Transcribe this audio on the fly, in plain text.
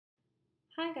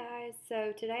Hi guys,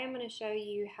 so today I'm going to show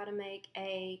you how to make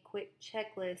a quick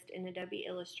checklist in Adobe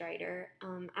Illustrator.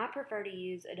 I prefer to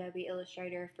use Adobe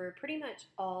Illustrator for pretty much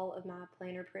all of my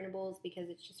planner printables because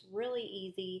it's just really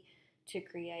easy to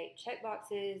create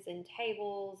checkboxes and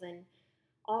tables and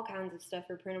all kinds of stuff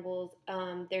for printables.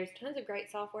 There's tons of great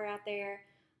software out there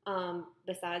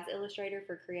besides Illustrator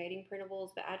for creating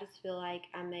printables, but I just feel like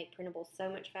I make printables so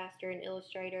much faster in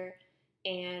Illustrator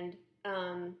and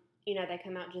they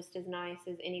come out just as nice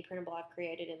as any printable I've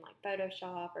created in like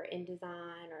Photoshop or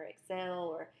InDesign or Excel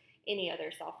or any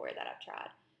other software that I've tried.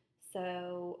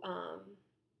 So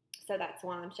that's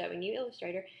why I'm showing you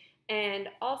Illustrator. And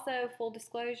also, full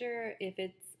disclosure, if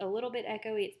it's a little bit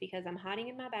echoey, it's because I'm hiding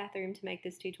in my bathroom to make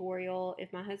this tutorial.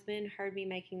 If my husband heard me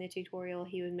making the tutorial,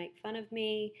 he would make fun of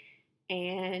me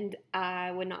and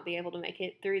I would not be able to make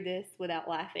it through this without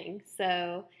laughing.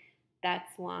 So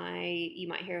that's why you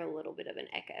might hear a little bit of an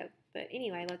echo. But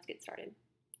anyway, let's get started.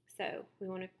 So we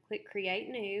want to click Create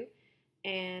New,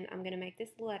 and I'm going to make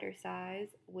this letter size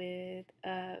with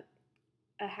a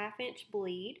 1/2 inch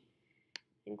bleed,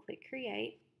 and click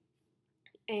Create.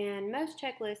 And most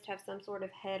checklists have some sort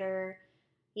of header,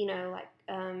 like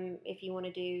if you want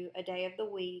to do a day of the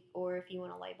week, or if you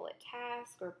want to label it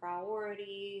tasks or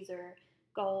priorities or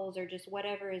goals or just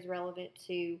whatever is relevant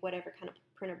to whatever kind of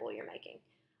printable you're making.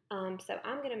 So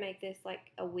I'm going to make this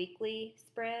like a weekly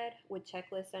spread with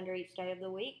checklists under each day of the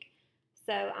week.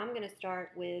 So I'm going to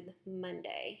start with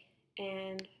Monday.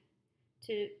 And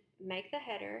to make the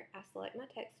header, I select my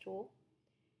text tool.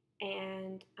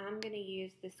 And I'm going to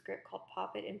use this script called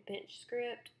Pop It and Pinch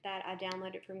script that I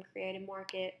downloaded from Creative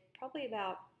Market probably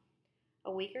about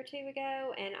a week or two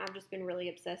ago. And I've just been really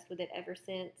obsessed with it ever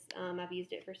since. I've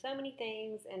used it for so many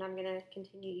things, and I'm going to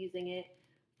continue using it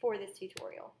for this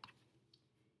tutorial.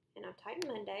 And I've typed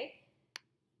Monday.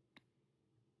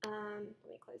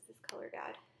 Let me close this color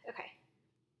guide. Okay,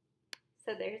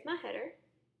 so there's my header.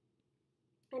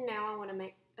 And now I want to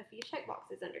make a few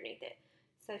checkboxes underneath it.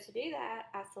 So to do that,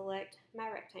 I select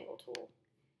my rectangle tool.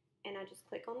 And I just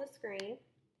click on the screen.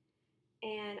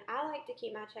 And I like to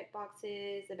keep my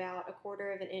checkboxes about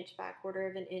 1/4 inch by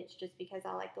 1/4 inch just because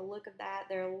I like the look of that.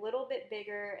 They're a little bit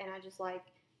bigger, and I just like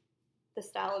the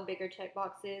style of bigger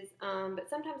checkboxes. But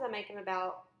sometimes I make them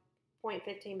about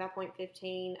 0.15 by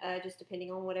 0.15, just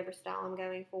depending on whatever style I'm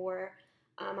going for.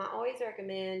 I always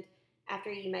recommend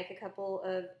after you make a couple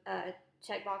of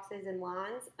checkboxes and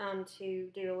lines to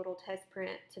do a little test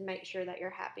print to make sure that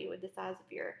you're happy with the size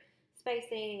of your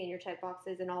spacing and your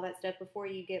checkboxes and all that stuff before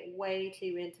you get way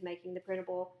too into making the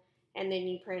printable and then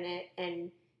you print it,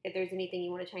 and if there's anything you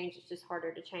want to change, it's just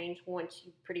harder to change once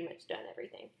you've pretty much done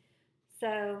everything.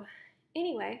 So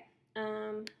anyway,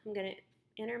 I'm going to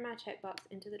enter my checkbox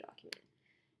into the document.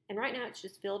 And right now it's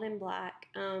just filled in black.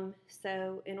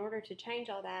 So in order to change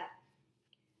all that,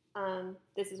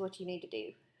 this is what you need to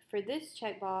do. For this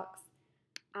checkbox,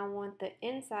 I want the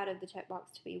inside of the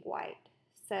checkbox to be white.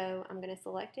 So I'm going to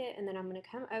select it, and then I'm going to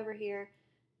come over here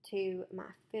to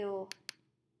my fill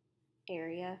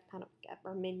area, kind of,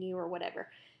 or menu or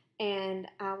whatever. And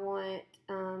I want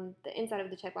the inside of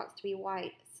the checkbox to be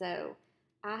white. So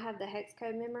I have the hex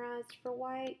code memorized for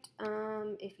white.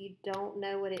 If you don't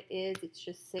know what it is, it's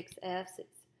just 6 Fs.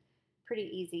 It's pretty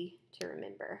easy to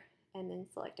remember. And then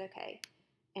select OK.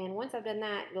 And once I've done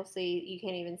that, you'll see you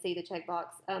can't even see the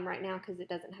checkbox right now because it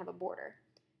doesn't have a border.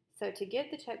 So to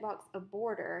give the checkbox a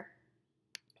border,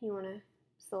 you want to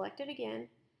select it again,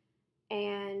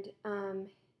 and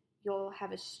you'll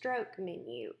have a stroke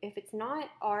menu. If it's not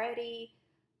already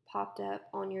popped up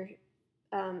on your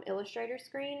Illustrator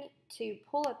screen, to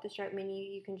pull up the stroke menu,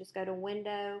 you can just go to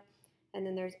Window, and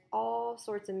then there's all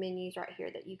sorts of menus right here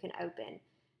that you can open.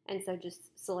 And so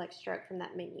just select stroke from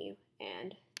that menu,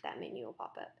 and that menu will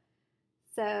pop up.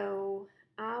 So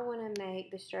I want to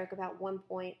make the stroke about 1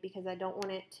 point because I don't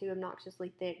want it too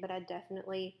obnoxiously thick, but I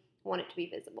definitely want it to be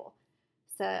visible.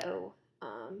 So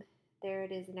there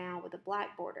it is now with a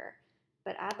black border,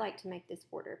 but I'd like to make this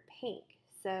border pink.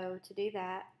 So to do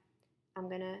that, I'm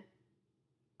going to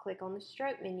click on the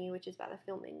stroke menu, which is by the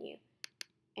fill menu.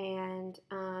 And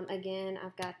again,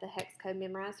 I've got the hex code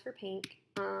memorized for pink.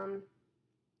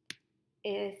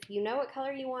 If you know what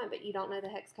color you want, but you don't know the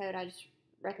hex code, I just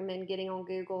recommend getting on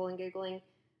Google and Googling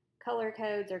color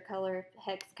codes or color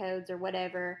hex codes or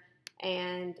whatever,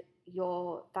 and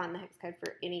you'll find the hex code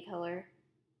for any color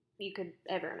you could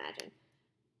ever imagine.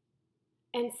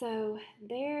 And so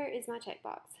there is my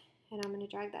checkbox, and I'm going to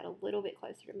drag that a little bit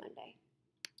closer to Monday.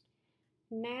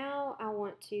 Now I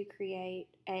want to create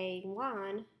a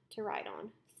line to write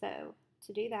on. So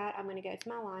to do that, I'm going to go to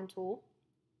my line tool,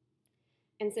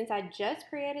 And since I just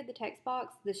created the text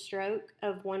box, the stroke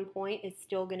of 1 point is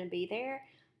still going to be there.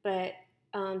 But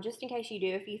just in case you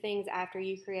do a few things after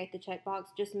you create the checkbox,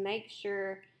 just make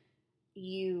sure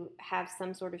you have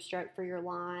some sort of stroke for your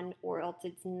line, or else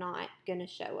it's not going to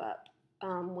show up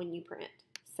when you print.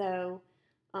 So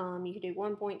you could do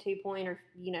 1 point, 2 point, or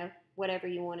whatever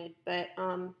you wanted, but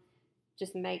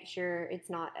just make sure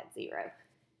it's not at 0.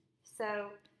 So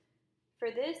for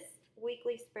this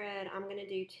weekly spread, I'm going to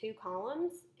do 2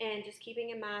 columns, and just keeping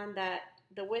in mind that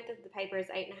the width of the paper is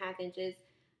 8.5 inches,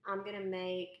 I'm going to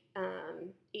make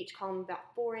each column about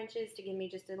 4 inches to give me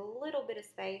just a little bit of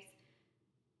space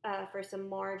for some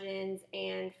margins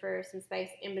and for some space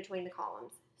in between the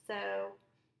columns. So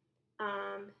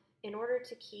in order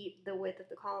to keep the width of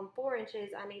the column 4 inches,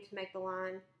 I need to make the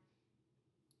line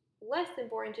less than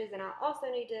 4 inches, and I also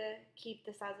need to keep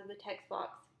the size of the text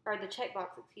box, or the checkbox,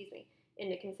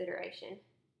 into consideration.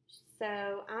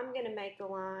 So I'm going to make the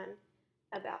line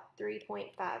about 3.5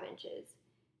 inches,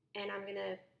 and I'm going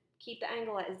to keep the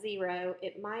angle at 0.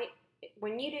 It might,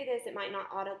 when you do this, it might not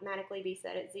automatically be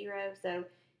set at 0, so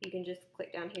you can just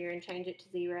click down here and change it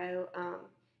to 0.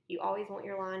 You always want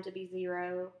your line to be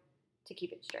 0 to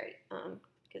keep it straight,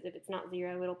 because if it's not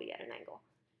 0, it'll be at an angle.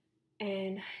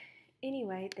 And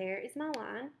anyway, there is my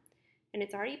line, and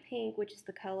it's already pink, which is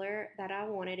the color that I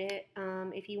wanted it.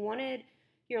 If you wanted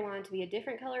your line to be a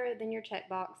different color than your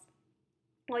checkbox,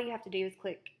 all you have to do is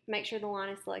make sure the line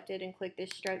is selected, and click this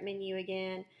stroke menu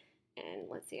again. And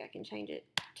let's see, I can change it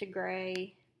to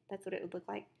gray. That's what it would look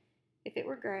like if it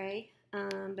were gray.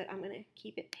 But I'm going to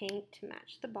keep it pink to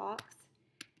match the box.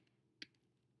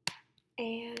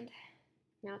 And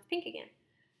now it's pink again.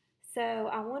 So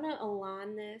I want to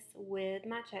align this with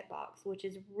my checkbox, which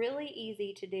is really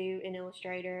easy to do in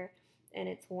Illustrator, and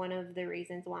it's one of the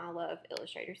reasons why I love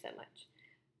Illustrator so much.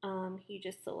 You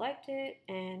just select it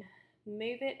and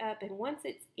move it up, and once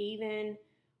it's even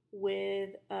with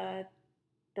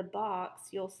the box,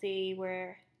 you'll see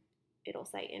where it'll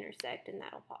say intersect, and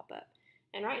that'll pop up.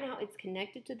 And right now it's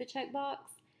connected to the checkbox.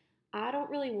 I don't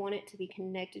really want it to be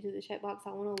connected to the checkbox.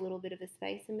 I want a little bit of a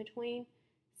space in between.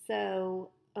 So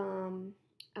I'm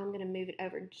going to move it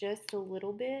over just a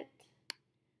little bit.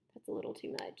 That's a little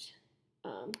too much.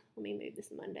 Let me move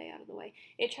this Monday out of the way.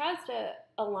 It tries to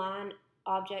align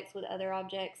objects with other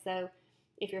objects, so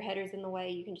if your header's in the way,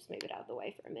 you can just move it out of the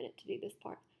way for a minute to do this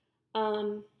part.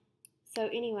 So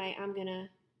anyway, I'm going to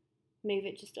move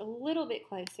it just a little bit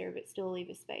closer, but still leave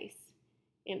a space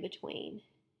in between.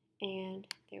 And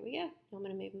there we go. I'm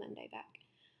going to move Monday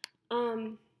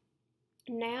back.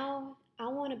 Now I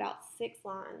want about 6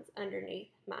 lines underneath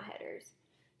my headers.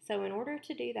 So in order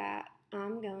to do that,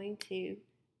 I'm going to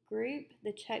group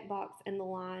the checkbox and the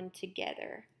line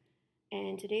together.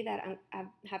 And to do that, I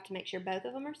have to make sure both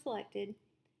of them are selected.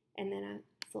 And then I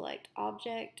select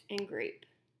Object and Group.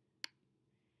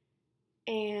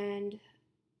 And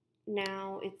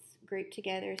now it's grouped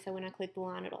together, so when I click the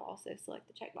line, it'll also select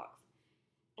the checkbox.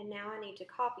 And now I need to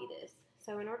copy this.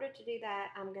 So in order to do that,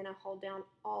 I'm going to hold down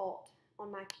Alt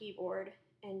on my keyboard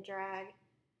and drag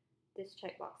this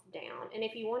checkbox down. And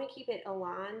if you want to keep it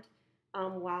aligned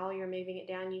while you're moving it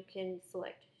down, you can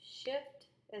select Shift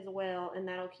as well, and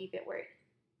that'll keep it where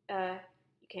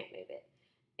you can't move it.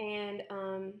 And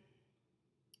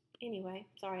anyway,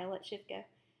 sorry, I let Shift go.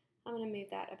 I'm going to move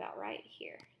that about right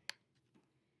here.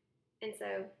 And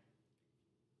so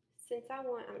since I'm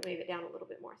going to move it down a little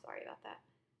bit more, sorry about that.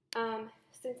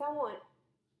 Since I want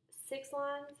 6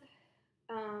 lines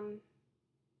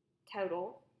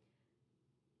total,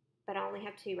 but I only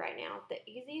have 2 right now, the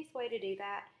easiest way to do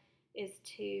that is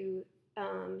to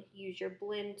use your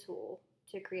blend tool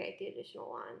to create the additional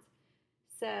lines.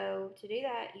 So to do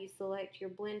that, you select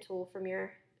your blend tool from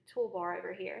your toolbar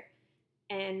over here,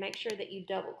 and make sure that you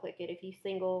double click it. If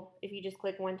you just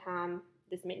click one time,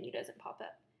 this menu doesn't pop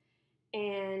up.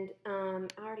 And I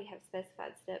already have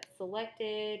specified steps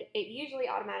selected. It usually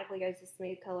automatically goes to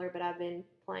smooth color, but I've been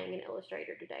playing in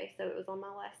Illustrator today, so it was on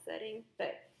my last setting.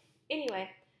 But anyway,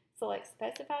 select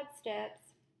specified steps.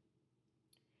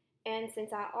 And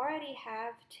since I already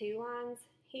have 2 lines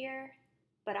here,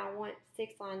 but I want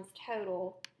 6 lines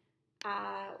total,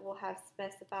 I will have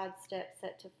specified steps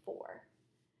set to 4.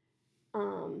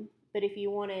 But if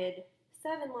you wanted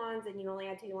 7 lines and you only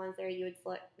had 2 lines there, you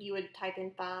would type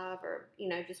in 5, or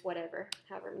just whatever,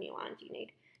 however many lines you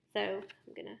need. So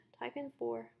I'm gonna type in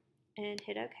 4 and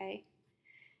hit OK.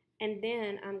 And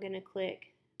then I'm gonna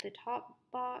click the top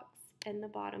box and the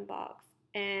bottom box,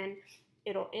 and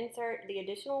it'll insert the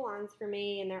additional lines for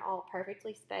me, and they're all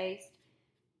perfectly spaced.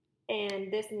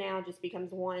 And this now just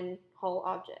becomes one whole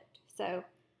object. So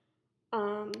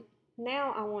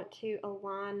now I want to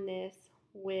align this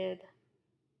with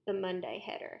the Monday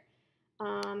header.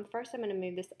 First I'm going to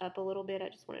move this up a little bit. I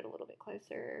just want it a little bit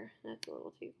closer. That's a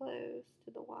little too close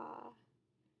to the Y.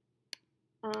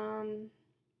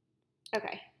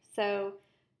 Okay, so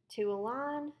to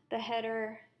align the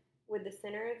header with the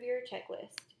center of your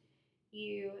checklist,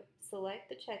 you select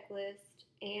the checklist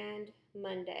and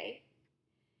Monday,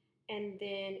 and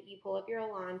then you pull up your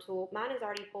align tool. Mine is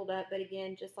already pulled up, but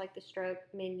again, just like the stroke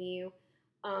menu,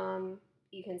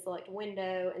 you can select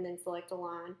window and then select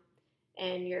align,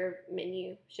 and your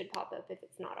menu should pop up if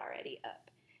it's not already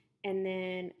up. And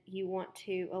then you want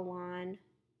to align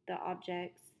the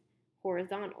objects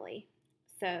horizontally.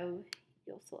 So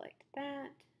you'll select that,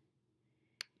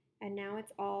 and now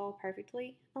it's all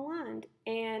perfectly aligned.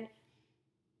 And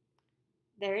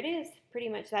there it is. Pretty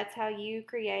much that's how you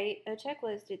create a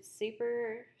checklist. It's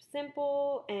super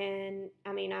simple, and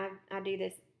I mean, I do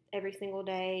this every single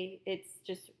day. It's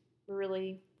just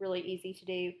really, really easy to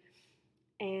do.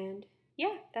 And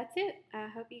yeah, that's it. I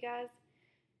hope you guys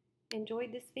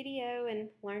enjoyed this video and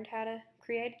learned how to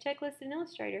create a checklist in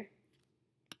Illustrator.